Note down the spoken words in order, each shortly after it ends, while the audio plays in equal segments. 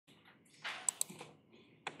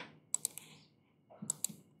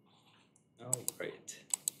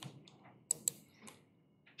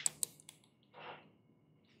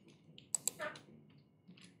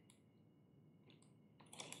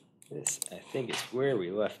This, I think, is where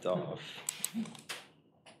we left off.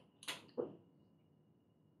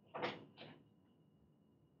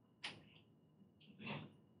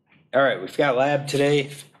 All right, we've got lab today.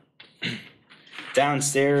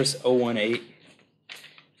 Downstairs, 018. You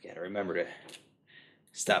got to remember to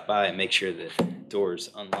stop by and make sure the door's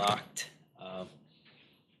unlocked.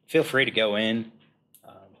 Feel free to go in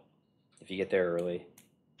if you get there early.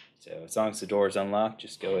 So as long as the door is unlocked,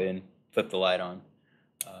 just go in, flip the light on.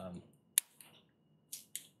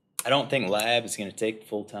 I don't think lab is going to take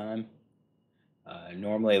full time.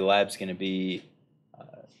 Normally, the lab's going to be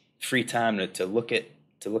free time to look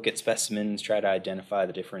at specimens, try to identify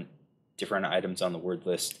the different items on the word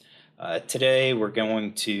list. Today, we're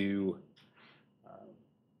going to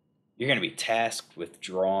you're going to be tasked with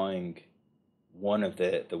drawing one of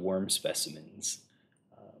the worm specimens,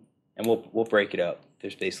 and we'll break it up.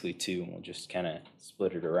 There's basically two, and we'll just kind of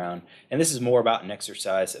split it around. And this is more about an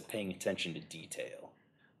exercise of paying attention to detail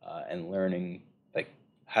and learning like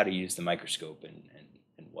how to use the microscope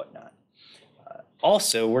and whatnot.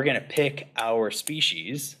 Also, we're going to pick our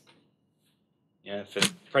species for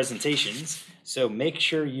presentations. So make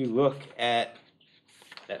sure you look at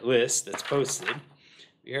that list that's posted.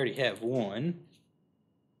 We already have one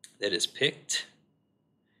that is picked.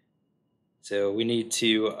 So we need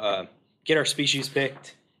to get our species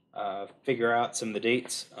picked, figure out some of the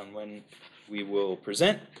dates on when we will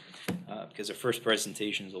present, because our first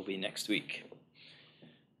presentations will be next week.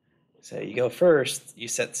 So you go first, you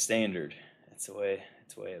set the standard. That's the way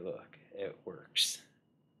it works.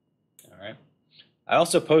 All right. I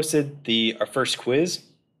also posted our first quiz,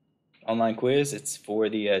 online quiz. It's for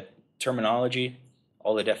the terminology,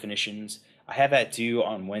 all the definitions. I have that due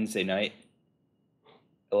on Wednesday night,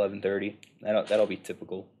 11:30. That'll be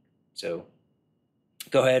typical. So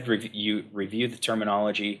go ahead, review the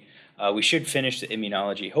terminology. We should finish the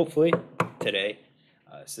immunology hopefully today.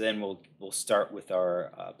 So then we'll start with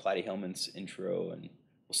our platyhelminths intro, and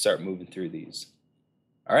we'll start moving through these.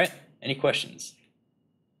 All right. Any questions?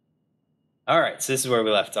 All right. So this is where we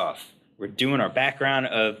left off. We're doing our background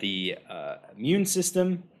of the immune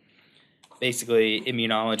system. Basically,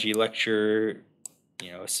 immunology lecture,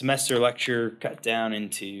 a semester lecture cut down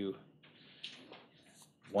into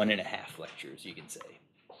 1.5 lectures, you can say.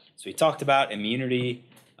 So we talked about immunity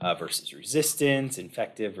versus resistance,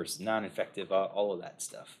 infective versus non-infective, all of that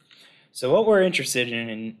stuff. So what we're interested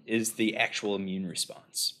in is the actual immune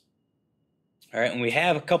response. All right, and we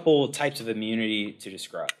have a couple types of immunity to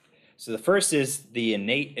describe. So the first is the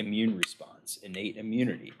innate immune response, innate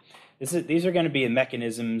immunity. These are going to be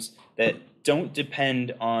mechanisms that don't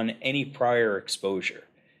depend on any prior exposure.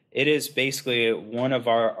 It is basically one of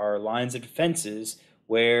our lines of defenses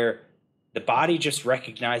where the body just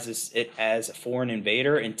recognizes it as a foreign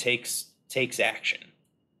invader and takes action.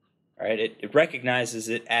 All right, it recognizes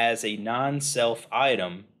it as a non-self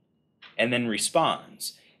item and then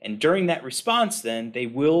responds. And during that response, then they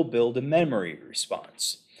will build a memory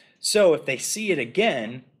response. So if they see it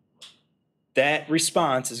again, that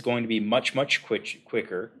response is going to be much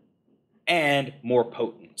quicker and more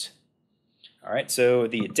potent. All right, so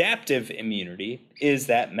the adaptive immunity is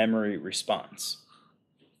that memory response.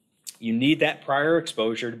 You need that prior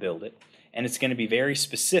exposure to build it, and it's going to be very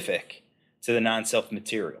specific to the non-self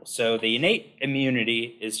material. So the innate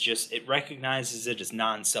immunity is just, it recognizes it as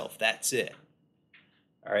non-self, that's it.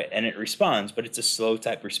 All right, and it responds, but it's a slow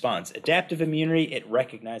type response. Adaptive immunity, it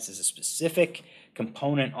recognizes a specific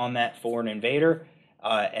component on that foreign invader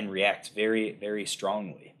and reacts very, very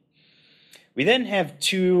strongly. We then have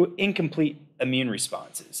two incomplete immune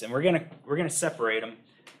responses, and we're gonna separate them.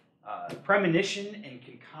 Premonition and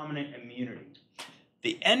concomitant immunity.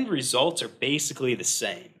 The end results are basically the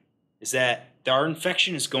same, is that our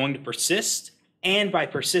infection is going to persist, and by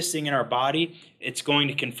persisting in our body, it's going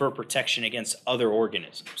to confer protection against other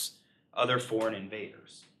organisms, other foreign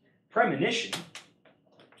invaders. Premonition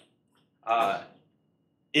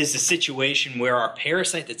is the situation where our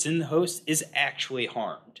parasite that's in the host is actually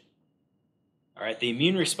harmed. All right, the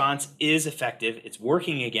immune response is effective, it's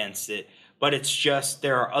working against it, but it's just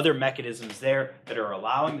there are other mechanisms there that are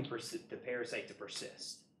allowing the parasite to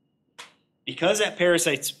persist. Because that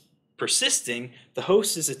parasite's persisting, the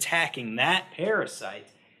host is attacking that parasite,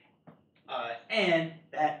 and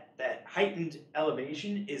that heightened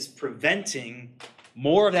elevation is preventing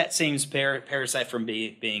more of that same parasite from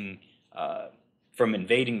from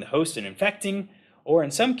invading the host and infecting, or in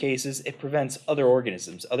some cases, it prevents other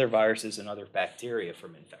organisms, other viruses, and other bacteria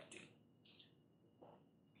from infecting.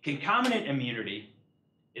 Concomitant immunity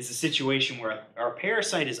is a situation where our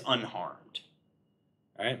parasite is unharmed.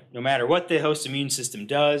 All right? No matter what the host immune system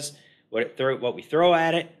does, what we throw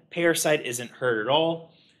at it, parasite isn't hurt at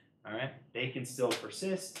all. All right, they can still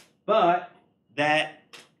persist, but that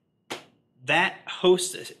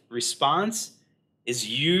host response is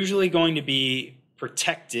usually going to be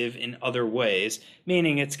protective in other ways,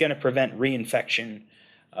 meaning it's going to prevent reinfection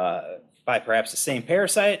by perhaps the same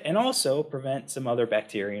parasite and also prevent some other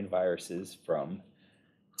bacteria and viruses from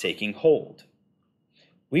taking hold.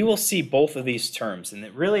 We will see both of these terms, and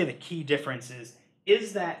that really the key difference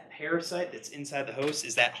is that parasite that's inside the host,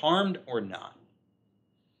 is that harmed or not?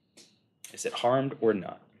 Is it harmed or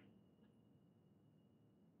not?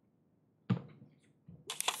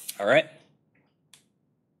 All right.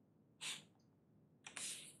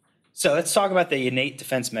 So let's talk about the innate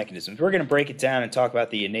defense mechanisms. We're going to break it down and talk about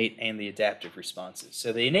the innate and the adaptive responses.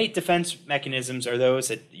 So the innate defense mechanisms are those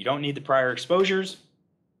that you don't need the prior exposures,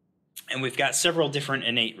 and we've got several different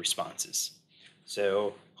innate responses.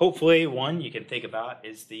 So hopefully one you can think about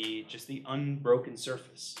is just the unbroken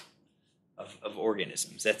surface of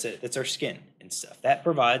organisms. That's our skin and stuff. That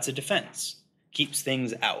provides a defense, keeps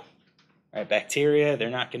things out. Right? Bacteria, they're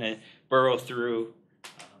not going to burrow through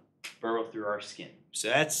our skin. So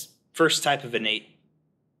that's first type of innate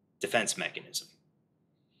defense mechanism.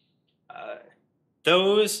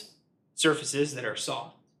 Those surfaces that are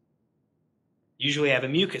soft usually have a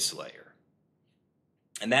mucus layer.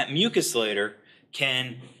 And that mucus layer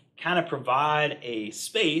can kind of provide a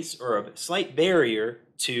space or a slight barrier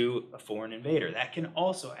to a foreign invader. That can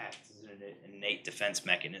also act as an innate defense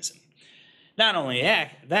mechanism. Not only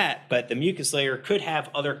that, but the mucus layer could have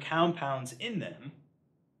other compounds in them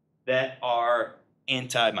that are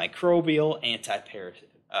antimicrobial,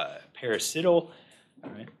 anti-parasital, all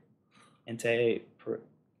right,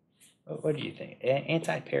 what do you think?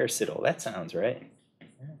 Anti-parasital, that sounds right.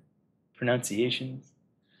 Yeah. Pronunciations.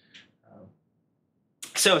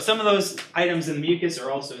 So some of those items in the mucus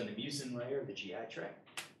are also in the mucin layer, the GI tract.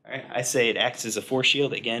 All right, I say it acts as a force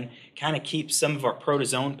shield. Again, kind of keeps some of our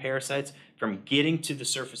protozoan parasites from getting to the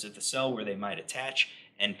surface of the cell where they might attach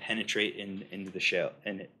and penetrate into the shell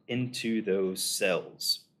and into those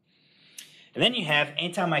cells. And then you have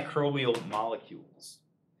antimicrobial molecules.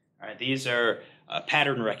 All right, these are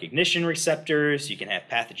pattern recognition receptors. You can have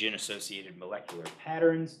pathogen-associated molecular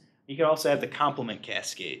patterns. You can also have the complement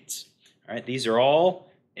cascades. All right, these are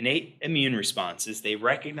all innate immune responses. They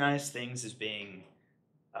recognize things as being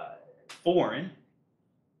foreign,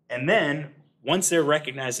 and then once they're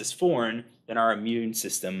recognized as foreign, then our immune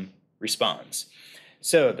system responds.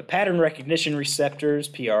 So the pattern recognition receptors,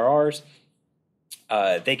 PRRs,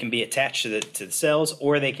 they can be attached to the cells,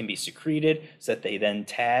 or they can be secreted so that they then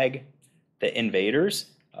tag the invaders.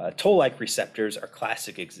 Toll-like receptors are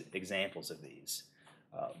classic examples of these.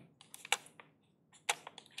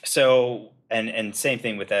 And same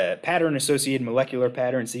thing with pattern-associated molecular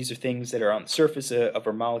patterns. These are things that are on the surface of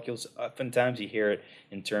our molecules. Oftentimes you hear it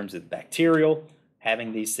in terms of bacterial,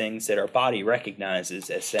 having these things that our body recognizes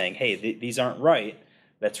as saying, hey, these aren't right,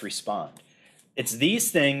 let's respond. It's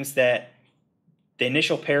these things that the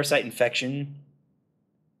initial parasite infection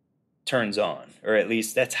turns on, or at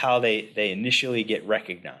least that's how they initially get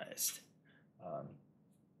recognized.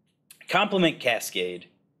 Complement cascade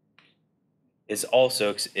is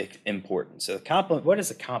also important. So what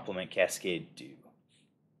does a complement cascade do?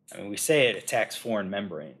 I mean, we say it attacks foreign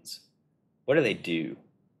membranes. What do they do?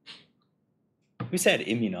 Who said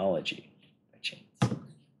immunology by chance?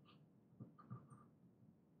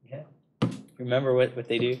 Yeah? Remember what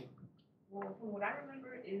they do? Well, from what I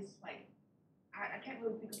remember is like, I can't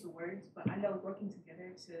really think of the words, but I know working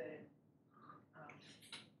together to,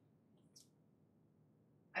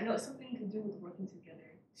 I know it's something to do with working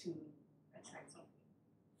together to attack something.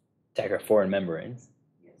 Attack our foreign membranes.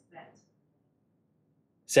 Yes, that.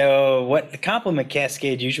 So what the complement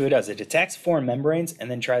cascade usually does, it attacks foreign membranes and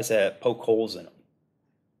then tries to poke holes in them.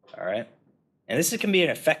 All right? And this can be an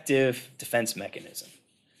effective defense mechanism.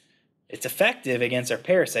 It's effective against our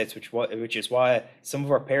parasites, which is why some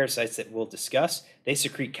of our parasites that we'll discuss, they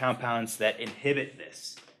secrete compounds that inhibit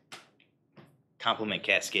this complement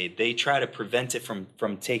cascade. They try to prevent it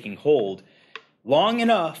from taking hold long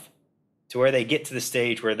enough to where they get to the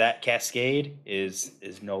stage where that cascade is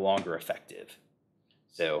no longer effective.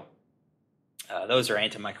 So those are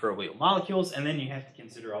antimicrobial molecules, and then you have to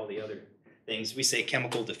consider all the other things. We say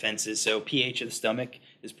chemical defenses, so pH of the stomach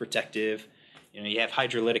is protective. You have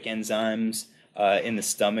hydrolytic enzymes in the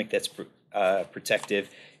stomach that's protective.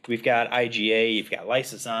 We've got IgA, you've got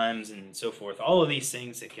lysozymes, and so forth. All of these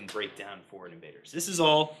things that can break down foreign invaders. This is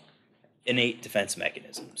all innate defense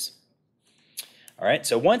mechanisms. All right,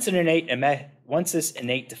 so once this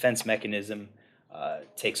innate defense mechanism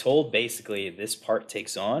takes hold, basically this part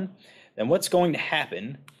takes on, then what's going to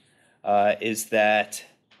happen is that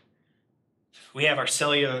we have our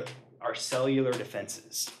cellular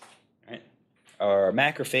defenses. Right? Our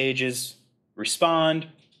macrophages respond.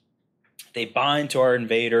 They bind to our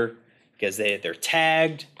invader because they're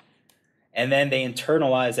tagged, and then they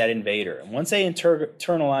internalize that invader. And once they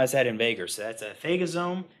internalize that invader, so that's a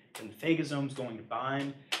phagosome, and the phagosome is going to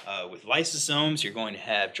bind with lysosomes. You're going to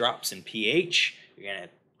have drops in pH. You're going to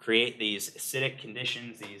create these acidic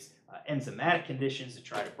conditions, these enzymatic conditions to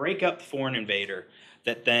try to break up the foreign invader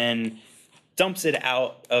that then dumps it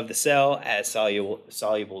out of the cell as soluble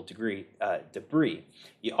debris.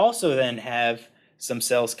 You also then have some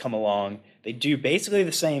cells come along. They do basically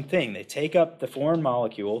the same thing. They take up the foreign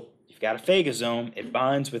molecule. You've got a phagosome. It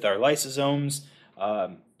binds with our lysosomes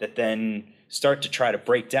that then start to try to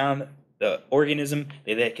break down the organism.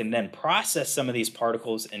 They can then process some of these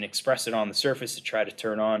particles and express it on the surface to try to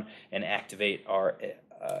turn on and activate our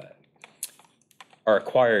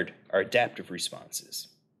adaptive responses.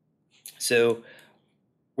 So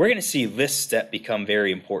we're going to see this step become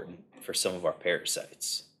very important for some of our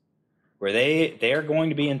parasites, where they are going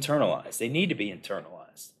to be internalized. They need to be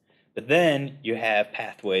internalized. But then you have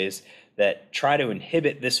pathways that try to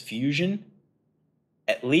inhibit this fusion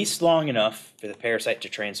at least long enough for the parasite to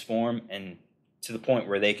transform and to the point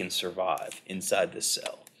where they can survive inside this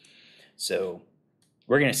cell. So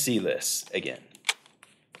we're going to see this again.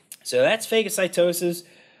 So that's phagocytosis.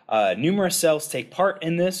 Numerous cells take part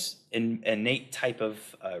in this innate type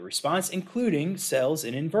of response, including cells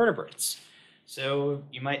in invertebrates. So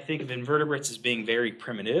you might think of invertebrates as being very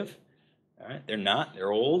primitive. All right? They're not.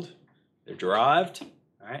 They're old. They're derived.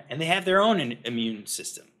 All right? And they have their own immune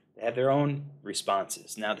system. They have their own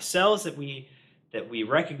responses. Now, the cells that we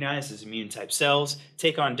recognize as immune type cells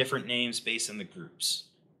take on different names based on the groups.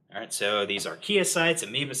 All right? So these are archaeocytes,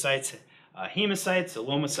 amoebocytes, hemocytes,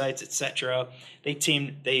 elomocytes, etc.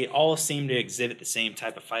 They all seem to exhibit the same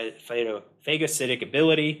type of phagocytic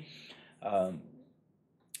ability.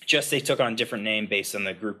 Just they took on a different name based on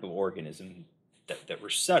the group of organisms that we're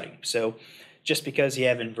studying. So just because you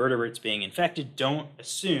have invertebrates being infected, don't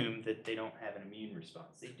assume that they don't have an immune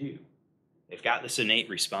response. They do. They've got this innate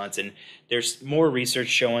response, and there's more research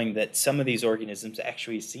showing that some of these organisms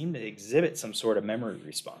actually seem to exhibit some sort of memory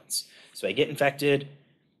response. So they get infected,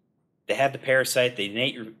 they have the parasite, the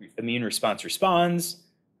innate immune response responds,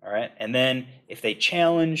 all right? And then if they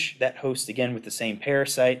challenge that host again with the same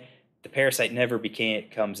parasite, the parasite never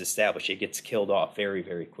becomes established. It gets killed off very,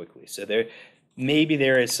 very quickly. So maybe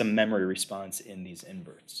there is some memory response in these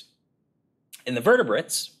inverts. In the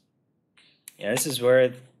vertebrates, this is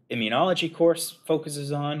where immunology course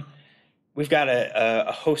focuses on. We've got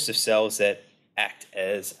a host of cells that act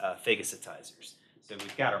as phagocytizers. So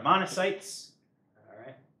we've got our monocytes. All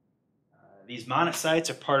right. These monocytes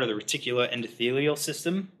are part of the reticuloendothelial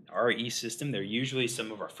system, RE system. They're usually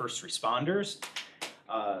some of our first responders.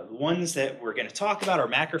 The ones that we're going to talk about are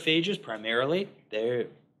macrophages primarily. They're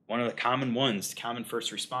one of the common ones, common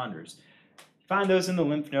first responders. Find those in the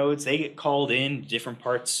lymph nodes. They get called in different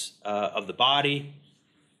parts of the body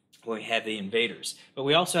when we have the invaders. But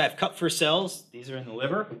we also have Kupffer cells. These are in the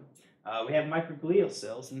liver. We have microglial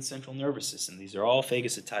cells in the central nervous system. These are all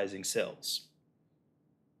phagocytizing cells.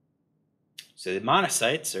 So the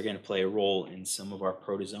monocytes are going to play a role in some of our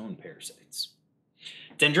protozoan parasites.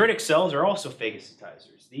 Dendritic cells are also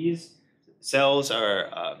phagocytizers. These cells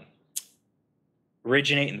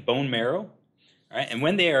originate in the bone marrow, right? And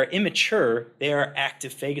when they are immature, they are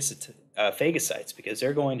active phagocytes because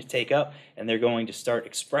they're going to take up and they're going to start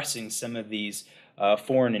expressing some of these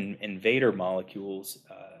foreign invader molecules,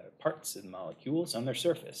 parts of the molecules on their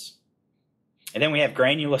surface. And then we have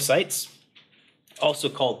granulocytes, also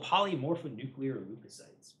called polymorphonuclear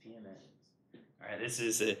leukocytes, PMNs. All right, this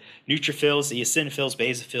is neutrophils, eosinophils,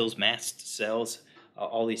 basophils, mast cells,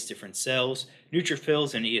 all these different cells.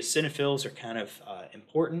 Neutrophils and eosinophils are kind of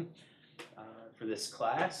important for this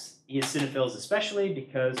class. Eosinophils especially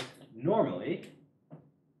because normally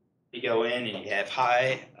you go in and you have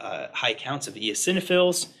high counts of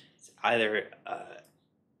eosinophils, either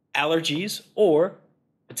allergies or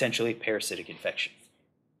potentially parasitic infection.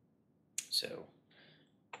 So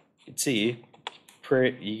you can see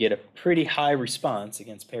you get a pretty high response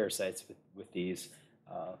against parasites with these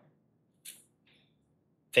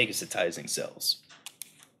phagocytizing cells.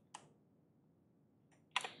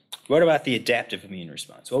 What about the adaptive immune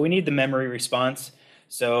response? Well, we need the memory response.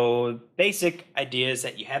 So basic idea is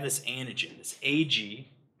that you have this antigen, this AG,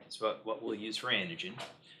 is what we'll use for antigen.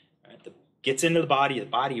 All right, that gets into the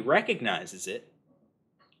body recognizes it,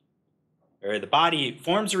 or the body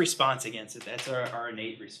forms a response against it. That's our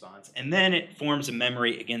innate response. And then it forms a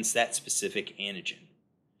memory against that specific antigen.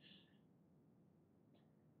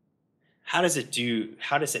 how does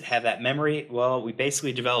it have that memory? Well, we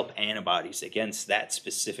basically develop antibodies against that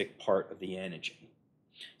specific part of the antigen.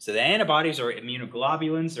 So the antibodies are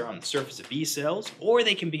immunoglobulins. They're on the surface of B cells, or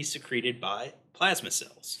they can be secreted by plasma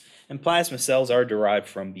cells. And plasma cells are derived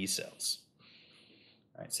from B cells.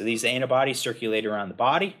 All right, so these antibodies circulate around the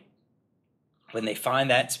body. When they find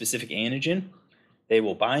that specific antigen, they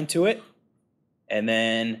will bind to it. And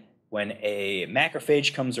then when a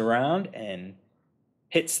macrophage comes around and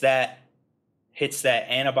hits that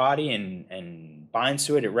antibody and binds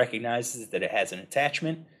to it, it recognizes that it has an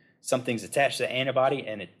attachment. Something's attached to the antibody,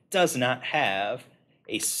 and it does not have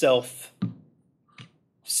a self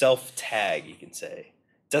tag, you can say.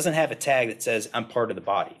 It doesn't have a tag that says, I'm part of the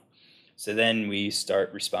body. So then we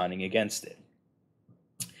start responding against it.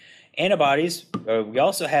 Antibodies, we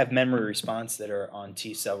also have memory response that are on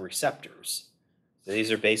T cell receptors. So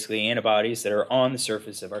these are basically antibodies that are on the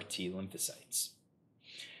surface of our T lymphocytes.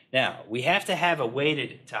 Now, we have to have a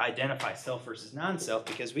way to identify self versus non-self,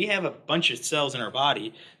 because we have a bunch of cells in our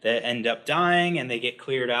body that end up dying and they get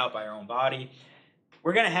cleared out by our own body.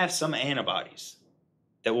 We're going to have some antibodies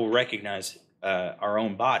that will recognize our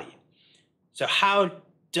own body. So how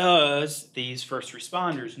does these first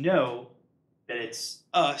responders know that it's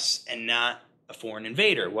us and not a foreign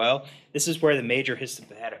invader? Well, this is where the major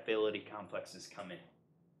histocompatibility complexes come in.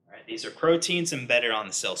 All right, these are proteins embedded on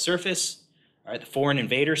the cell surface. All right, the foreign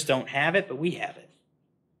invaders don't have it, but we have it.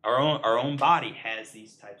 Our own body has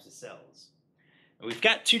these types of cells. And we've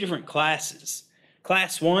got two different classes.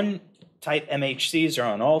 Class 1 type MHCs are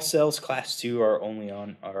on all cells. Class 2 are only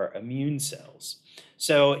on our immune cells.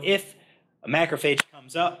 So if a macrophage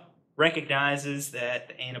comes up, recognizes that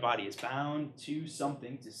the antibody is bound to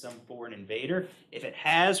something, to some foreign invader, if it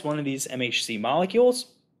has one of these MHC molecules,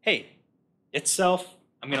 hey, it's self,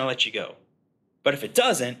 I'm going to let you go. But if it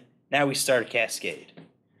doesn't, now we start a cascade.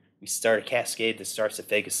 We start a cascade that starts to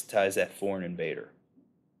phagocytize that foreign invader.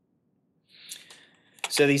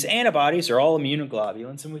 So these antibodies are all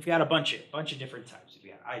immunoglobulins, and we've got a bunch of different types.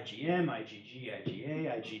 We've got IgM, IgG,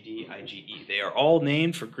 IgA, IgD, IgE. They are all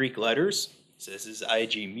named for Greek letters. So this is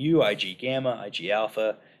Ig mu, Ig gamma, Ig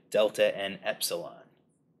alpha, delta, and epsilon.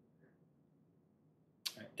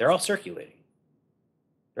 Right, they're all circulating.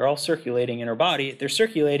 They're all circulating in our body. They're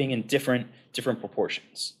circulating in different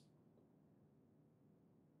proportions.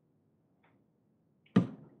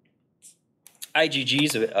 IgG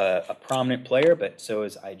is a prominent player, but so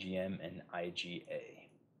is IgM and IgA.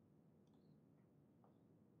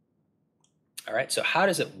 All right, so how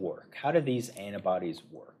does it work? How do these antibodies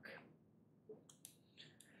work?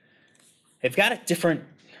 They've got different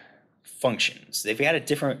functions. They've got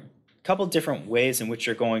a couple different ways in which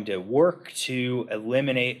they're going to work to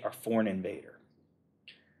eliminate our foreign invader.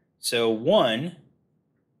 So one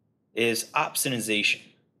is opsonization.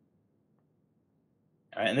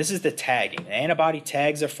 All right, and this is the tagging. The antibody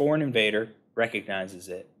tags a foreign invader, recognizes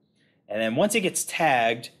it, and then once it gets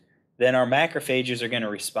tagged, then our macrophages are going to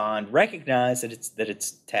respond, recognize that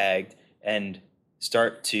it's tagged, and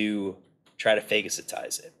start to try to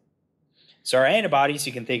phagocytize it. So our antibodies,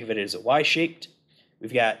 you can think of it as a Y-shaped.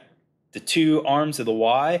 We've got the two arms of the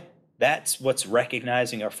Y. That's what's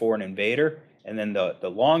recognizing our foreign invader. And then the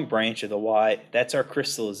long branch of the Y, that's our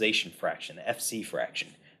crystallization fraction, the FC fraction.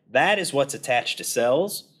 That is what's attached to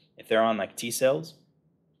cells, if they're on like T cells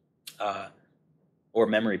or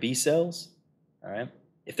memory B cells. All right.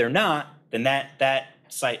 If they're not, then that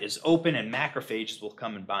site is open and macrophages will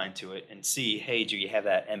come and bind to it and see, hey, do you have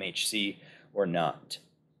that MHC or not?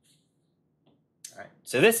 All right.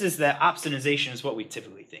 So this is the opsonization is what we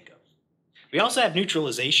typically think of. We also have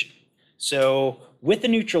neutralization. So with the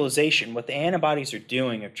neutralization, what the antibodies are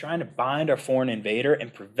doing are trying to bind our foreign invader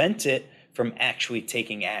and prevent it from actually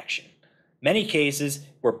taking action. Many cases,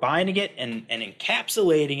 we're binding it and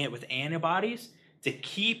encapsulating it with antibodies to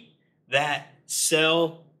keep that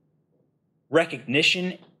cell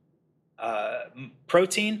recognition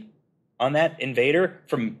protein on that invader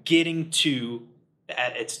from getting to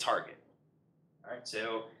its target. All right,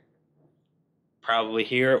 so probably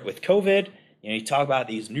here with COVID, you talk about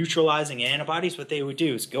these neutralizing antibodies. What they would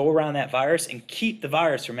do is go around that virus and keep the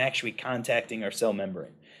virus from actually contacting our cell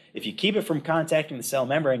membrane. If you keep it from contacting the cell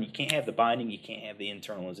membrane, you can't have the binding, you can't have the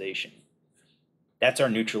internalization. That's our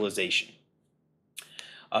neutralization.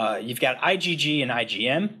 You've got IgG and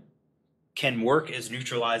IgM can work as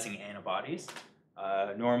neutralizing antibodies.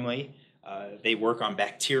 Normally, they work on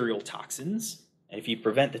bacterial toxins. And if you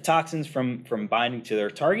prevent the toxins from binding to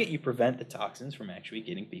their target, you prevent the toxins from actually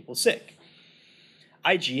getting people sick.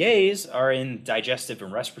 IgAs are in digestive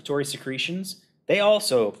and respiratory secretions. They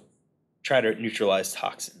also try to neutralize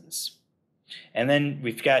toxins. And then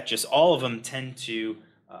we've got just all of them tend to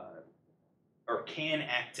or can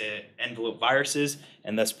act to envelope viruses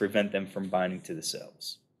and thus prevent them from binding to the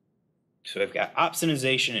cells. So we've got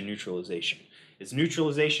opsonization and neutralization. Is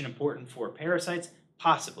neutralization important for parasites?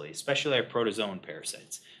 Possibly, especially our protozoan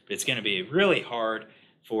parasites. But it's going to be really hard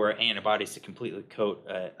for antibodies to completely coat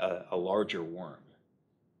a larger worm.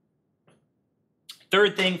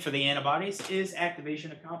 Third thing for the antibodies is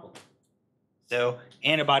activation of complement. So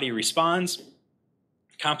antibody responds,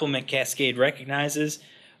 complement cascade recognizes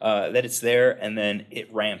that it's there, and then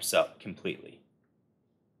it ramps up completely.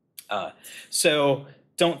 So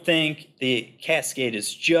don't think the cascade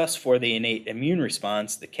is just for the innate immune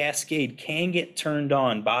response. The cascade can get turned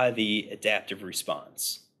on by the adaptive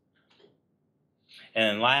response. And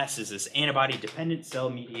then last is this antibody-dependent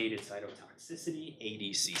cell-mediated cytotoxicity,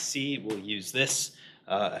 ADCC. We'll use this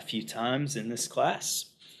a few times in this class.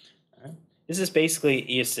 All right. This is basically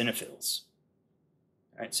eosinophils.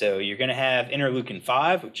 All right, so you're going to have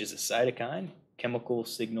interleukin-5, which is a cytokine, chemical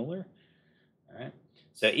signaler. All right.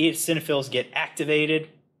 So eosinophils get activated.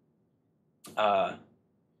 You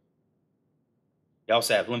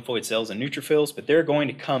also have lymphoid cells and neutrophils, but they're going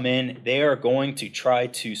to come in. They are going to try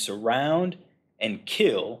to surround and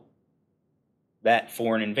kill that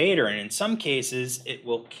foreign invader. And in some cases, it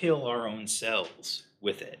will kill our own cells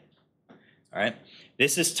with it. All right.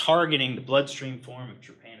 This is targeting the bloodstream form of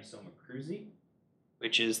Trypanosoma cruzi,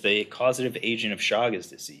 which is the causative agent of Chagas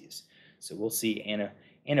disease. So we'll see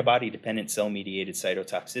antibody-dependent cell-mediated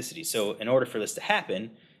cytotoxicity. So in order for this to happen,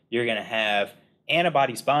 you're going to have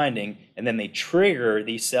antibodies binding, and then they trigger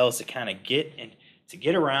these cells to kind of get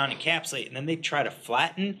around, encapsulate, and then they try to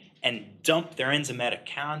flatten and dump their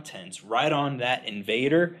enzymatic contents right on that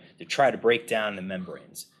invader to try to break down the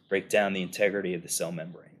membranes, break down the integrity of the cell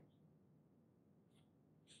membrane.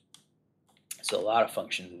 So a lot of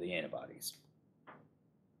functions of the antibodies.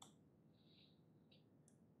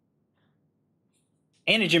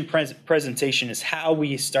 Antigen presentation is how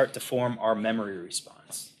we start to form our memory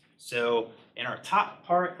response. So in our top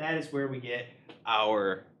part, that is where we get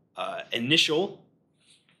our initial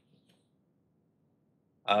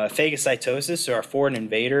phagocytosis. So our foreign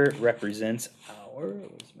invader represents our,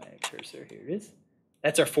 where's my cursor? Here it is.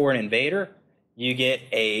 That's our foreign invader. You get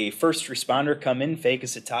a first responder come in,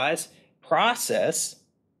 phagocytize, process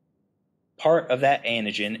part of that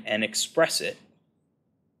antigen and express it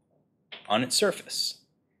on its surface.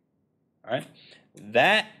 All right,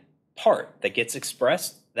 that part that gets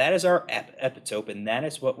expressed, that is our epitope, and that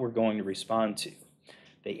is what we're going to respond to.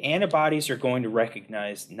 The antibodies are going to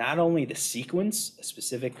recognize not only the sequence, a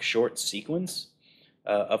specific short sequence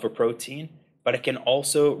of a protein, but it can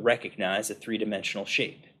also recognize a three-dimensional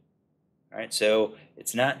shape. All right, so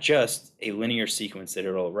it's not just a linear sequence that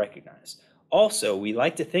it'll recognize. Also, we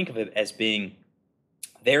like to think of it as being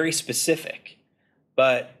very specific,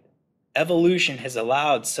 but evolution has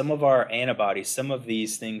allowed some of our antibodies, some of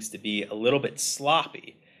these things to be a little bit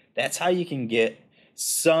sloppy. That's how you can get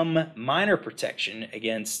some minor protection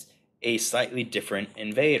against a slightly different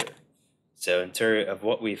invader. So in terms of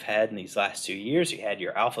what we've had in these last 2 years, you had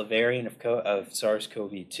your alpha variant of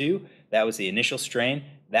SARS-CoV-2. That was the initial strain.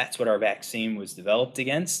 That's what our vaccine was developed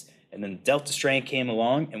against. And then the Delta strain came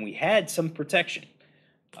along, and we had some protection.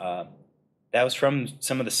 That was from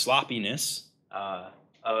some of the sloppiness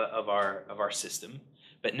of our system.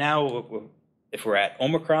 But now, if we're at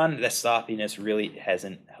Omicron, that sloppiness really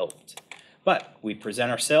hasn't helped. But we present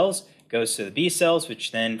our cells, goes to the B cells,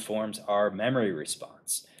 which then forms our memory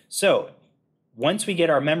response. So once we get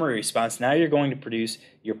our memory response, now you're going to produce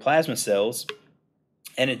your plasma cells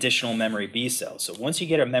and additional memory B cells. So once you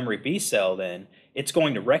get a memory B cell, then it's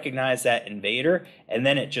going to recognize that invader, and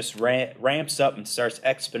then it just ramps up and starts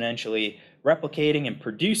exponentially replicating and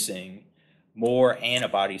producing more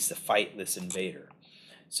antibodies to fight this invader.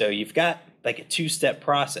 So you've got like a two-step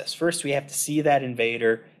process. First, we have to see that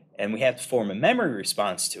invader, and we have to form a memory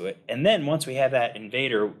response to it. And then once we have that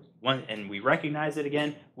invader and we recognize it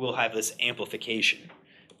again, we'll have this amplification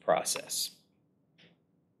process.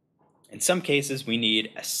 In some cases, we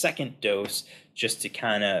need a second dose just to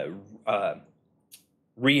kind of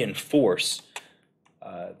reinforce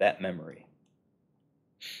that memory.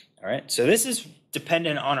 All right, so this is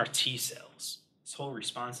dependent on our T cells. This whole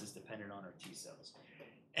response is dependent on our T cells.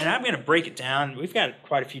 And I'm going to break it down. We've got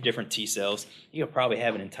quite a few different T cells. You'll probably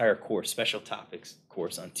have an entire course, special topics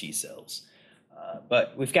course on T cells.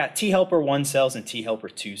 But we've got T helper 1 cells and T helper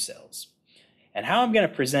 2 cells. And how I'm going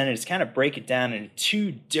to present it is kind of break it down into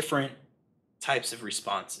two different types of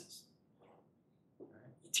responses.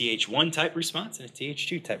 A Th1 type response and a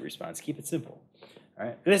Th2 type response. Keep it simple. All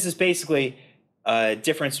right. This is basically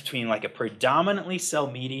difference between like a predominantly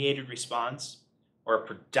cell-mediated response or a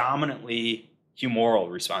predominantly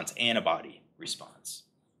humoral response, antibody response.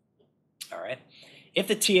 All right. If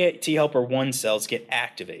the T helper 1 cells get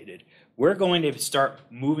activated, we're going to start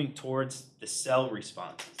moving towards the cell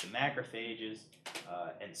responses, the macrophages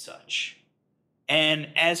and such. And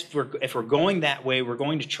if we're going that way, we're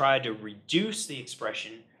going to try to reduce the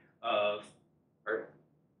expression of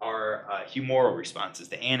our humoral responses,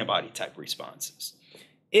 the antibody type responses.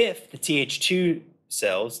 If the Th2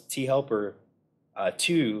 cells, T helper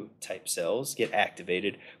 2 type cells get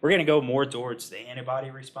activated, we're going to go more towards the antibody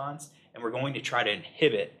response, and we're going to try to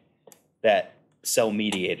inhibit that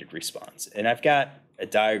cell-mediated response. And I've got a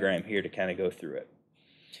diagram here to kind of go through it.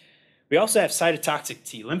 We also have cytotoxic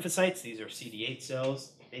T lymphocytes. These are CD8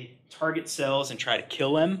 cells. They target cells and try to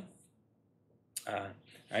kill them. All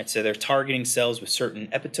right, so they're targeting cells with certain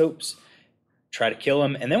epitopes, try to kill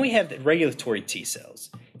them. And then we have the regulatory T cells.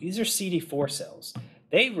 These are CD4 cells.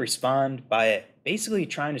 They respond by basically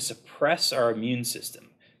trying to suppress our immune system,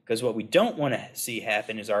 because what we don't want to see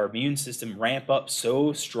happen is our immune system ramp up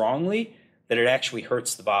so strongly that it actually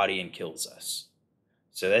hurts the body and kills us.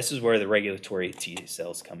 So this is where the regulatory T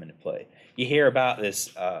cells come into play. You hear about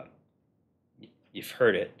this, you've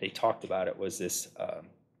heard it, they talked about it, was this,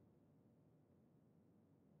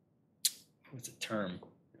 what's the term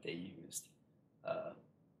that they used?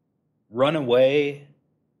 Runaway,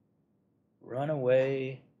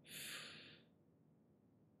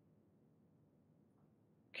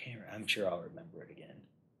 I'm sure I'll remember it again.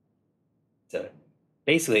 So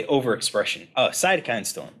basically overexpression. Oh, cytokine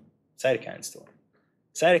storm. Cytokine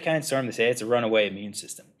storm, they say it's a runaway immune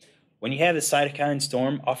system. When you have the cytokine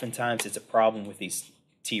storm, oftentimes it's a problem with these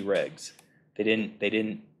Tregs. They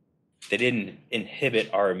didn't inhibit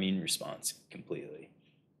our immune response completely.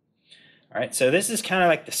 All right, so this is kind of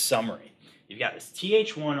like the summary. You've got this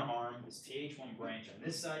Th1 arm, this Th1 branch on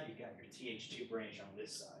this side, you've got your Th2 branch on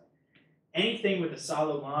this side. Anything with a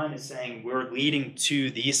solid line is saying we're leading to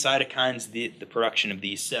these cytokines, the production of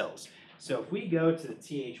these cells. So if we go to the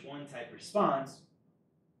Th1 type response,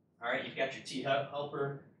 all right, you've got your T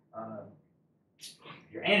helper,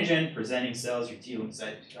 your antigen presenting cells, your T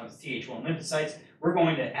lymphocytes becomes Th1 lymphocytes. We're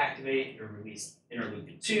going to activate or release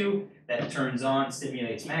interleukin 2 that turns on,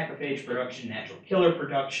 stimulates macrophage production, natural killer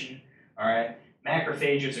production. All right,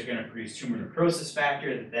 macrophages are going to produce tumor necrosis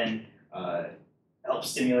factor that then help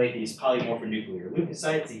stimulate these polymorphonuclear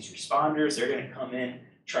leukocytes, these responders. They're going to come in,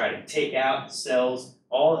 try to take out cells,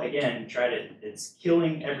 all again, it's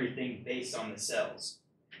killing everything based on the cells.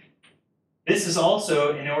 This is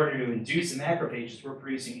also, in order to induce the macrophages, we're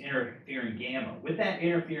producing interferon gamma. With that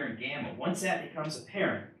interferon gamma, once that becomes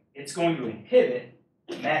apparent, it's going to inhibit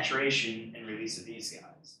maturation and release of these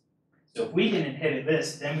guys. So if we can inhibit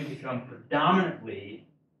this, then we become predominantly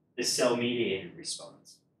the cell-mediated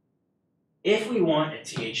response. If we want a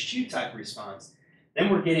Th2 type response, then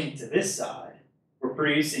we're getting to this side. We're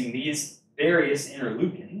producing these various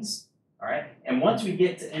interleukins, all right? And once we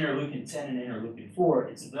get to interleukin 10 and interleukin 4,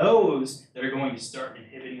 it's those that are going to start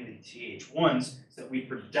inhibiting the Th1s so that we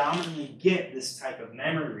predominantly get this type of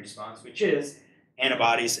memory response, which is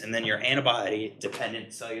antibodies and then your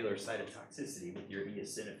antibody-dependent cellular cytotoxicity with your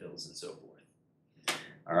eosinophils and so forth.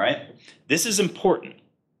 All right? This is important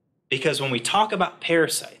because when we talk about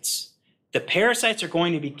parasites, the parasites are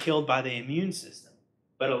going to be killed by the immune system,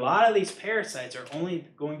 but a lot of these parasites are only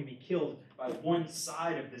going to be killed by one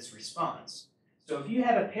side of this response. So if you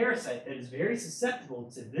have a parasite that is very susceptible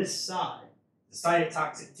to this side, the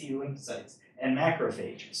cytotoxic T lymphocytes and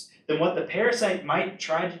macrophages, then what the parasite might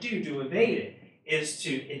try to do to evade it is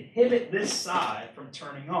to inhibit this side from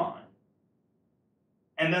turning on,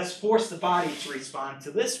 and thus force the body to respond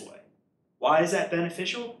to this way. Why is that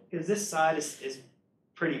beneficial? Because this side is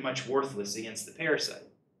pretty much worthless against the parasite.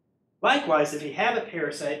 Likewise, if you have a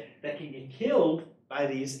parasite that can get killed by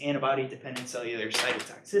these antibody-dependent cellular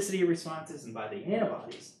cytotoxicity responses and by the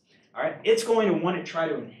antibodies, all right, it's going to want to try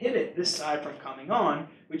to inhibit this side from coming on,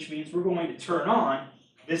 which means we're going to turn on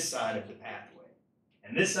this side of the pathway.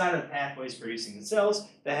 And this side of the pathway is producing the cells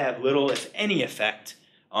that have little, if any, effect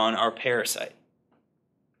on our parasite.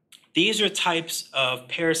 These are types of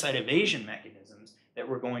parasite evasion mechanisms that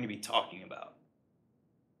we're going to be talking about.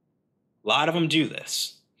 A lot of them do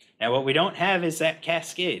this. Now, what we don't have is that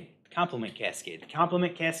cascade, the complement cascade. The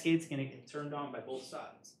complement cascade is going to get turned on by both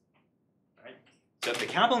sides. All right? So if the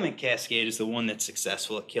complement cascade is the one that's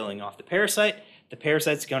successful at killing off the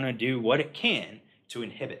parasite's going to do what it can to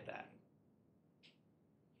inhibit that.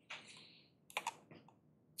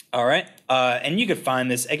 All right, and you could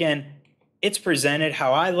find this, again, it's presented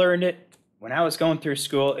how I learned it. When I was going through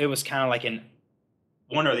school, it was kind of like an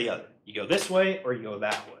one or the other. You go this way or you go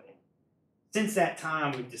that way. Since that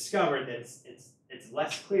time, we've discovered that it's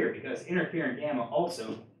less clear because interferon gamma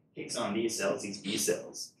also kicks on these cells, these B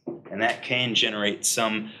cells, and that can generate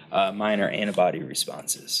some minor antibody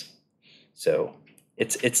responses. So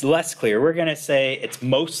it's less clear. We're going to say it's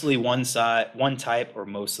mostly one type, or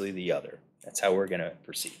mostly the other. That's how we're going to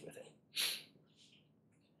proceed with it.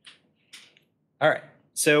 All right.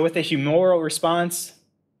 So with the humoral response,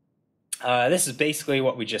 this is basically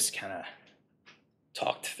what we just kind of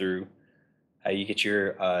talked through. How you get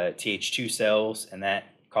your Th2 cells, and that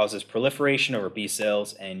causes proliferation over B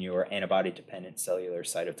cells and your antibody-dependent cellular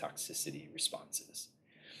cytotoxicity responses.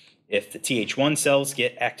 If the Th1 cells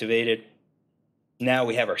get activated, now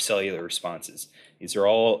we have our cellular responses. These are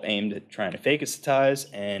all aimed at trying to phagocytize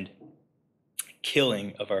and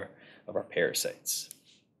killing of our parasites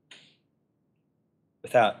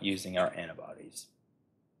without using our antibodies.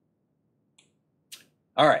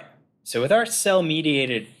 All right, so with our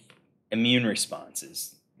cell-mediated immune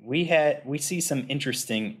responses, we see some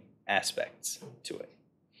interesting aspects to it.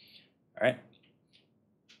 All right,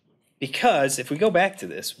 because if we go back to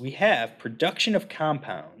this, we have production of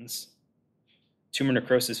compounds, tumor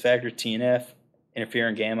necrosis factor, TNF,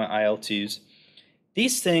 interferon gamma, IL-2s.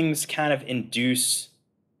 These things kind of induce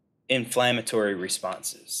inflammatory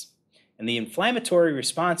responses. And the inflammatory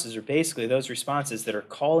responses are basically those responses that are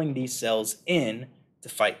calling these cells in to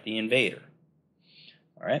fight the invader.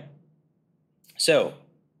 All right? So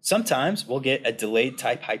sometimes we'll get a delayed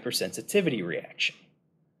type hypersensitivity reaction.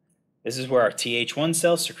 This is where our Th1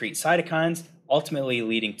 cells secrete cytokines, ultimately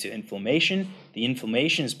leading to inflammation. The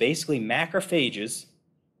inflammation is basically macrophages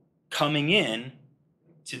coming in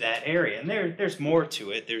to that area. And there's more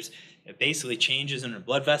to it. It basically changes in a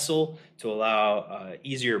blood vessel to allow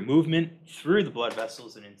easier movement through the blood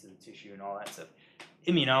vessels and into the tissue and all that stuff.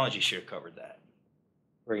 Immunology should have covered that.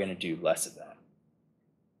 We're going to do less of that.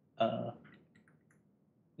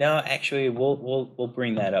 No, actually, we'll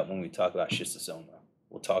bring that up when we talk about schistosoma.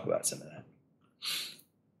 We'll talk about some of that.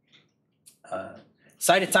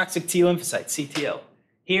 Cytotoxic T lymphocytes, CTL.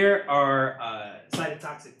 Here are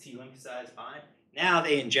cytotoxic T lymphocytes bind. Now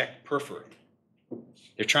they inject perforin.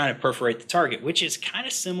 They're trying to perforate the target, which is kind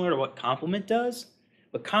of similar to what complement does,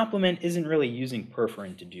 but complement isn't really using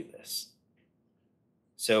perforin to do this.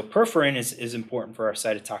 So perforin is important for our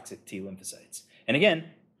cytotoxic T lymphocytes. And again,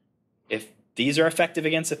 if these are effective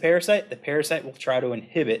against the parasite will try to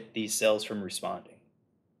inhibit these cells from responding.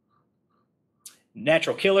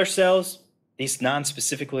 Natural killer cells, these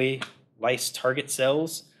non-specifically lyse target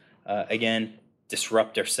cells, again,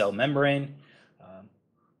 disrupt their cell membrane.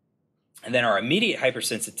 And then our immediate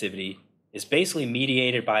hypersensitivity is basically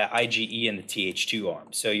mediated by IgE and the Th2 arm.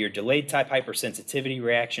 So your delayed type hypersensitivity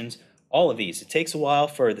reactions, all of these, it takes a while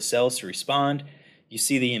for the cells to respond. You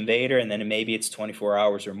see the invader, and then maybe it's 24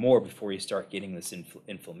 hours or more before you start getting this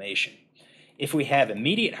inflammation. If we have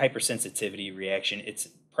immediate hypersensitivity reaction, it's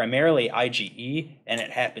primarily IgE, and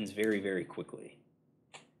it happens very, very quickly.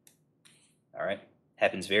 All right,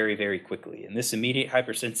 happens very, very quickly. And this immediate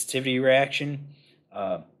hypersensitivity reaction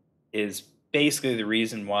is basically the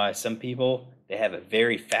reason why some people, they have a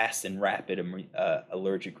very fast and rapid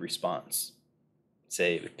allergic response,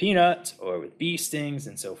 say with peanuts or with bee stings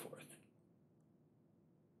and so forth.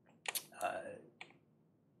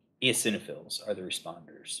 Eosinophils are the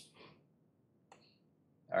responders.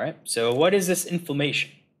 All right, so what is this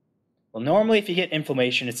inflammation? Well, normally if you get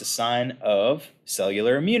inflammation, it's a sign of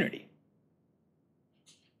cellular immunity.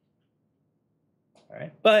 All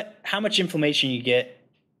right, but how much inflammation you get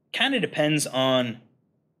kind of depends on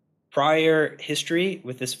prior history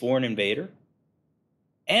with this foreign invader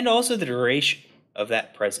and also the duration of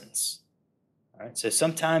that presence. All right, so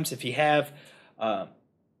sometimes if you have,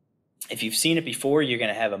 if you've seen it before, you're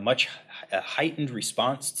going to have a heightened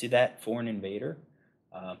response to that foreign invader.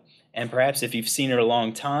 And perhaps if you've seen it a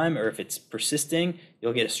long time or if it's persisting,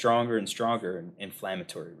 you'll get a stronger and stronger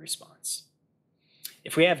inflammatory response.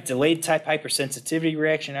 If we have delayed type hypersensitivity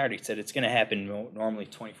reaction, I already said it's going to happen normally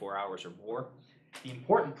 24 hours or more. The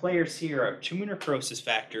important players here are tumor necrosis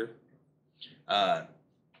factor,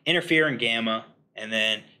 interferon gamma, and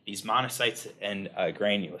then these monocytes and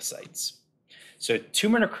granulocytes. So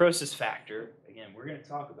tumor necrosis factor, again, we're going to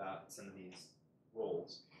talk about some of these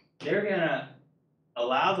roles. They're going to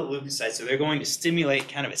allow the leukocytes, so they're going to stimulate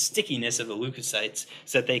kind of a stickiness of the leukocytes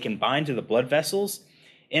so that they can bind to the blood vessels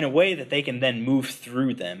in a way that they can then move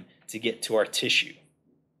through them to get to our tissue.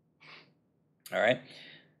 All right?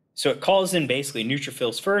 So it calls in basically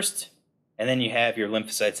neutrophils first, and then you have your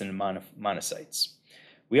lymphocytes and monocytes.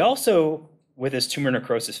 We also with this tumor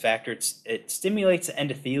necrosis factor, it stimulates the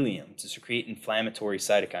endothelium to secrete inflammatory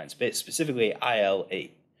cytokines, specifically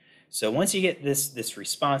IL-8. So once you get this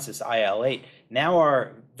response, this IL-8, now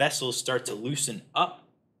our vessels start to loosen up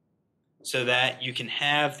so that you can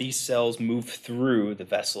have these cells move through the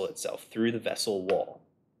vessel itself, through the vessel wall.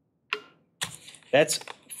 That's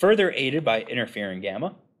further aided by interferon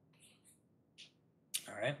gamma.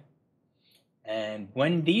 All right. And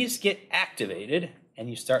when these get activated and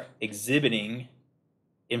you start exhibiting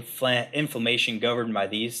inflammation governed by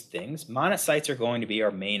these things, monocytes are going to be our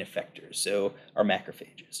main effectors, so our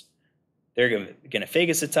macrophages. They're going to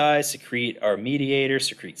phagocytize, secrete our mediators,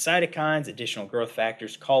 secrete cytokines, additional growth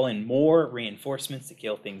factors, call in more reinforcements to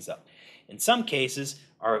kill things up. In some cases,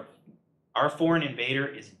 our foreign invader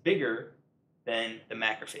is bigger than the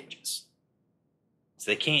macrophages. So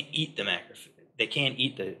they can't eat the macrophage. They can't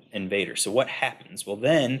eat the invader. So what happens? Well,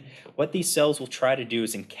 then what these cells will try to do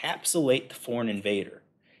is encapsulate the foreign invader.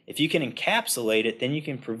 If you can encapsulate it, then you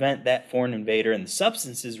can prevent that foreign invader and the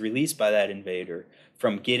substances released by that invader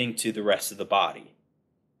from getting to the rest of the body.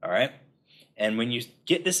 All right? And when you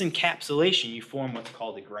get this encapsulation, you form what's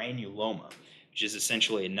called a granuloma, which is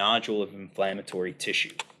essentially a nodule of inflammatory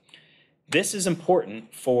tissue. This is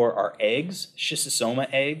important for our eggs,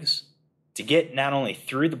 schistosoma eggs, to get not only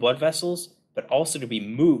through the blood vessels, but also to be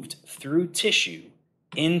moved through tissue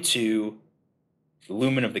into the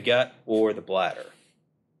lumen of the gut or the bladder.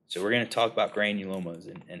 So we're going to talk about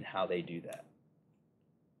granulomas and how they do that.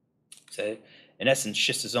 So in essence,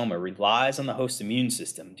 schistosoma relies on the host immune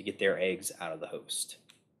system to get their eggs out of the host.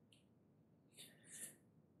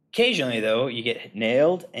 Occasionally, though, you get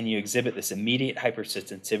nailed and you exhibit this immediate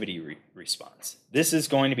hypersensitivity response. This is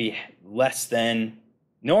going to be less than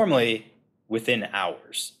normally within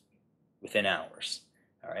hours. Within hours.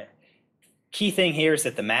 All right. Key thing here is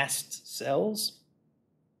that the mast cells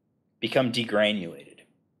become degranulated.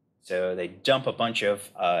 So they dump a bunch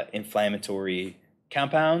of inflammatory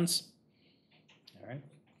compounds. All right.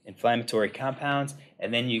 Inflammatory compounds.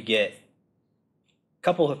 And then you get a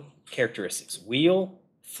couple of characteristics: wheal,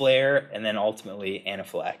 flare, and then ultimately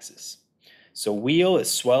anaphylaxis. So wheal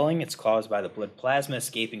is swelling. It's caused by the blood plasma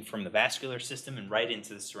escaping from the vascular system and right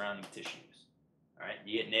into the surrounding tissues. All right,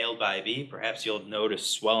 you get nailed by a bee, perhaps you'll notice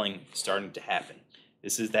swelling starting to happen.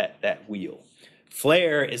 This is that wheal.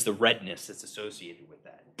 Flare is the redness that's associated with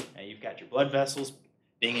that. Now you've got your blood vessels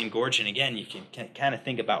being engorged, and again, you can kind of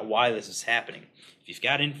think about why this is happening. If you've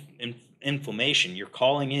got inflammation, you're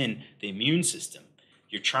calling in the immune system.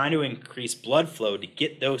 You're trying to increase blood flow to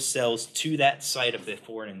get those cells to that site of the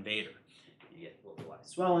foreign invader. You get localized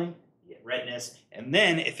swelling, you get redness, and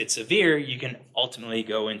then if it's severe, you can ultimately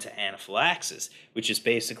go into anaphylaxis, which is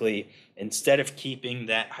basically, instead of keeping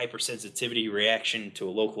that hypersensitivity reaction to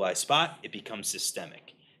a localized spot, it becomes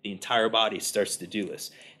systemic. The entire body starts to do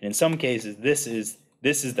this. And in some cases, this is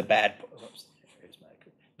the bad part.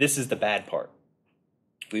 This is the bad part.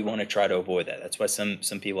 We want to try to avoid that. That's why some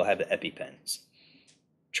people have the EpiPens.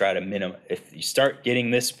 Try to minimize. If you start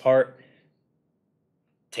getting this part,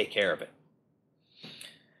 take care of it.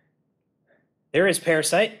 There is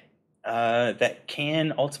parasite that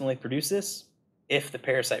can ultimately produce this if the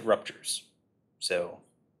parasite ruptures. So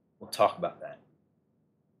we'll talk about that.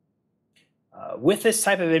 With this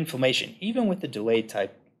type of inflammation, even with the delayed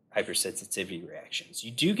type hypersensitivity reactions,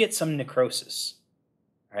 you do get some necrosis,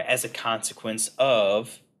 right, as a consequence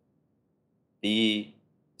of the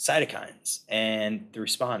cytokines and the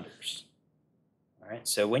responders. All right,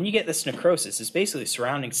 so when you get this necrosis, it's basically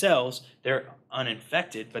surrounding cells. They're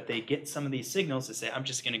uninfected, but they get some of these signals that say, I'm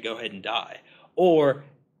just going to go ahead and die. Or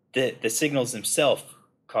the signals themselves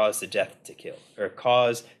cause the death to kill, or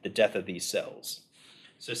cause the death of these cells.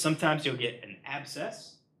 So sometimes you'll get an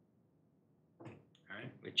abscess, all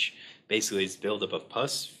right, which basically is buildup of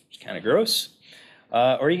pus, which is kind of gross.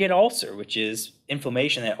 Or you get ulcer, which is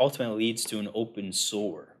inflammation that ultimately leads to an open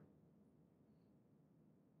sore.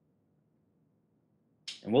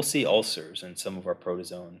 And we'll see ulcers in some of our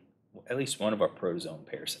protozoan, at least one of our protozoan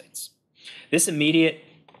parasites. This immediate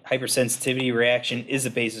hypersensitivity reaction is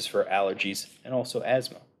the basis for allergies and also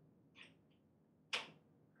asthma.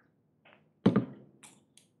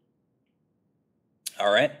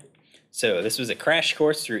 All right, so this was a crash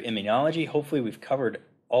course through immunology. Hopefully we've covered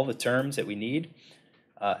all the terms that we need.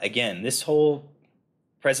 Again, this whole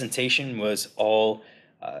presentation was all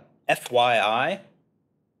FYI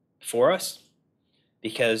for us,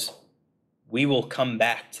 because we will come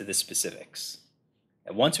back to the specifics.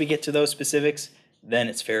 And once we get to those specifics, then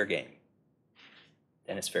it's fair game.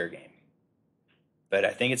 Then it's fair game. But I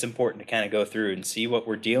think it's important to kind of go through and see what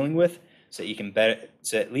we're dealing with so you can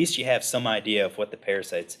so at least you have some idea of what the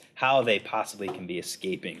parasites, how they possibly can be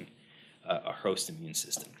escaping a host immune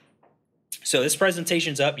system. So this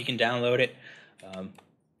presentation's up. You can download it,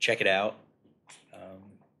 check it out.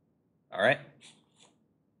 All right.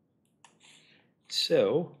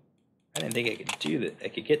 So I didn't think I could do that. I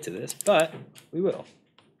could get to this, but we will.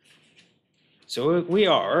 So we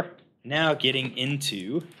are now getting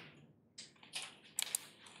into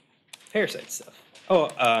parasite stuff. Oh,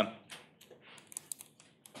 I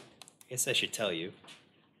guess I should tell you.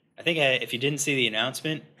 I think if you didn't see the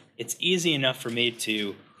announcement, it's easy enough for me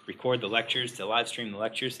to record the lectures, to live stream the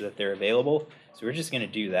lectures so that they're available. So we're just going to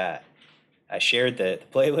do that. I shared the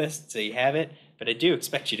playlist so you have it, but I do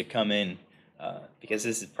expect you to come in because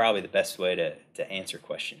this is probably the best way to answer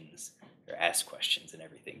questions or ask questions and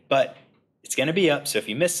everything. But it's going to be up, so if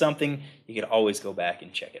you miss something, you can always go back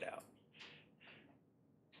and check it out.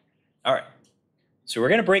 All right, so we're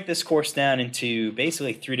going to break this course down into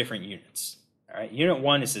basically 3 different units. All right, unit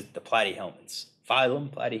 1 is the platyhelminths, phylum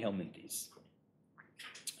Platyhelminthes.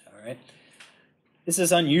 All right, this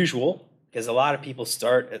is unusual because a lot of people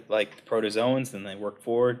start at like the protozoans, then they work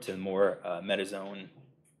forward to the more metazoan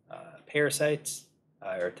parasites,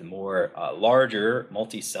 or to more larger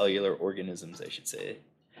multicellular organisms, I should say.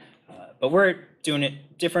 But we're doing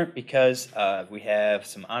it different because we have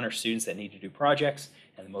some honor students that need to do projects,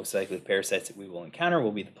 and the most likely parasites that we will encounter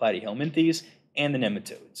will be the Platyhelminthes and the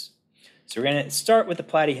nematodes. So we're going to start with the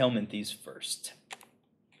Platyhelminthes first.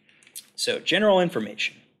 So general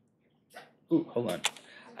information. Ooh, hold on.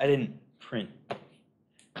 I didn't print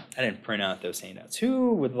out those handouts.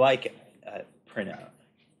 Who would like a printout?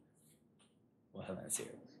 Well, hold on, let's see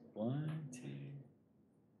here. 1, 2,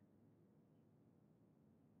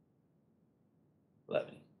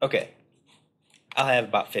 11. Okay. I'll have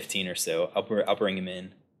about 15 or so. I'll bring them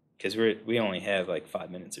in because we only have like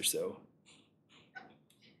 5 minutes or so.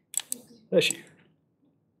 Bless you.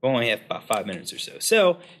 We only have about 5 minutes or so.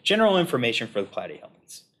 So, general information for the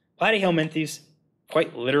platyhelminths. Platyhelminthes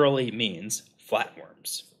quite literally means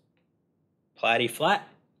flatworms. Platy flat.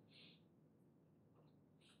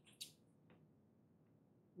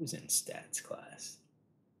 Who's in stats class?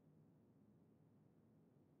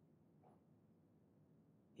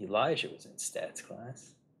 Elijah was in stats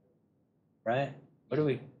class, right?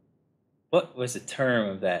 What was the term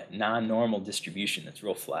of that non-normal distribution that's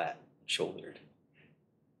real flat shouldered?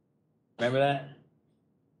 Remember that?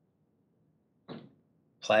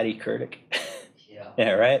 Platycurtic. Yeah.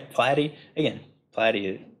 Yeah, right? Platy. Again,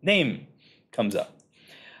 platy, name comes up.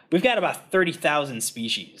 We've got about 30,000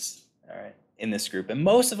 species, all right, in this group, and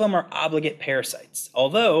most of them are obligate parasites,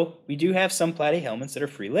 although we do have some platyhelminths that are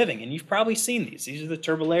free-living, and you've probably seen these. These are the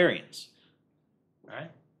turbularians, all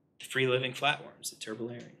right? The free-living flatworms, the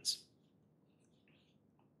turbularians.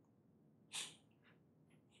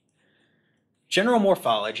 General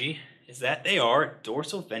morphology is that they are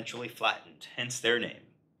dorsal ventrally flattened, hence their name.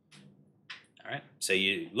 All right, so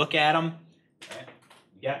you look at them, all right?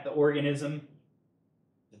 You got the organism,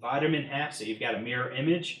 divide them in half, so you've got a mirror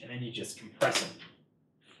image, and then you just compress them.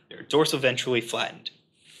 They're dorsal ventrally flattened.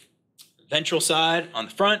 Ventral side on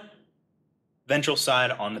the front, ventral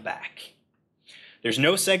side on the back. There's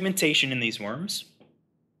no segmentation in these worms,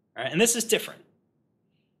 all right? And this is different.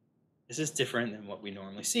 This is different than what we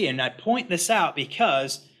normally see. And I point this out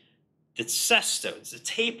because the cestodes, the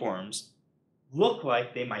tapeworms, look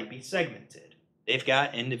like they might be segmented. They've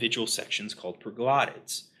got individual sections called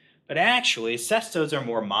proglottids. But actually, cestodes are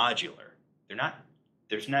more modular. They're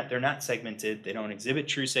not segmented. They don't exhibit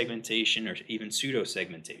true segmentation or even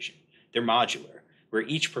pseudo-segmentation. They're modular, where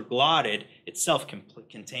each proglottid itself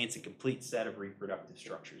contains a complete set of reproductive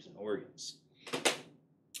structures and organs.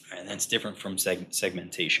 And that's different from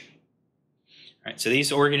segmentation. All right, so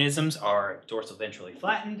these organisms are dorsal ventrally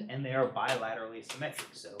flattened, and they are bilaterally symmetric.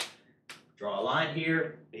 So draw a line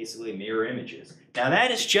here, basically mirror images. Now that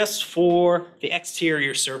is just for the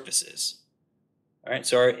exterior surfaces. All right,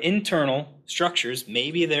 so our internal structures,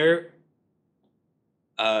 maybe they're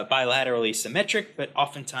bilaterally symmetric, but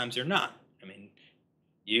oftentimes they're not. I mean,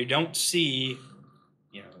 you don't see,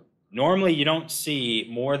 normally you don't see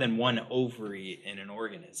more than one ovary in an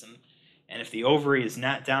organism. And if the ovary is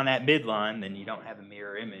not down that midline, then you don't have a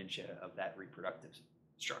mirror image of that reproductive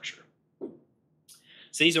structure.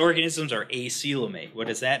 So these organisms are acoelomate. What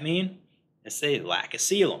does that mean? It's they lack a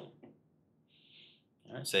coelom.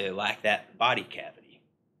 All right, so they lack that body cavity.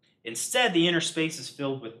 Instead, the inner space is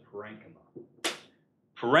filled with parenchyma.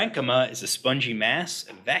 Parenchyma is a spongy mass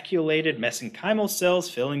of vacuolated mesenchymal cells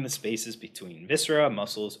filling the spaces between viscera,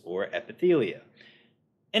 muscles, or epithelia.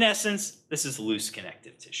 In essence, this is loose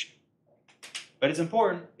connective tissue. But it's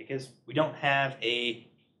important because we don't have a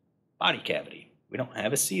body cavity. We don't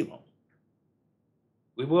have a coelom.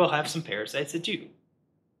 We will have some parasites that do,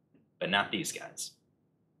 but not these guys.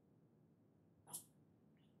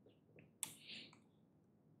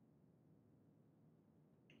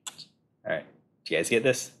 All right, do you guys get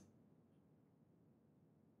this?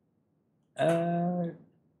 I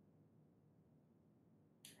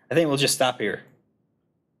think we'll just stop here.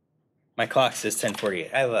 My clock says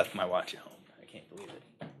 10:48. I left my watch at home. I can't believe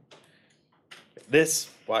it. This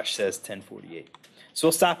watch says 10:48. So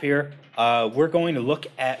we'll stop here. We're going to look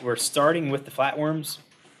at, we're starting with the flatworms.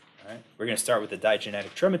 All right. We're going to start with the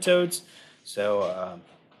digenetic trematodes. So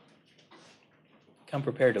come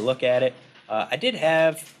prepared to look at it. I did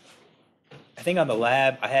have, I think on the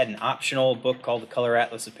lab, I had an optional book called The Color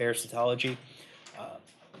Atlas of Parasitology.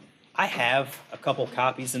 I have a couple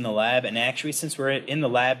copies in the lab, and actually, since we're in the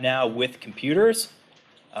lab now with computers,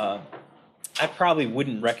 I probably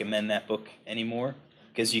wouldn't recommend that book anymore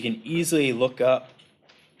because you can easily look up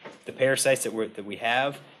the parasites that we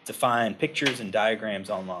have to find pictures and diagrams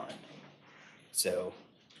online. So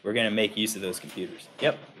we're going to make use of those computers.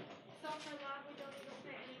 Yep. So for lab, we don't need to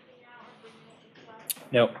print anything out or bring it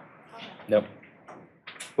inside? Nope. Okay. Nope.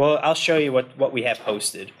 Well, I'll show you what we have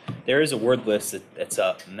posted. There is a word list that's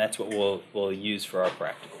up, and that's what we'll use for our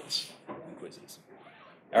practicals and quizzes.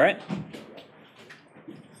 All right?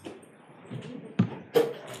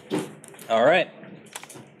 All right.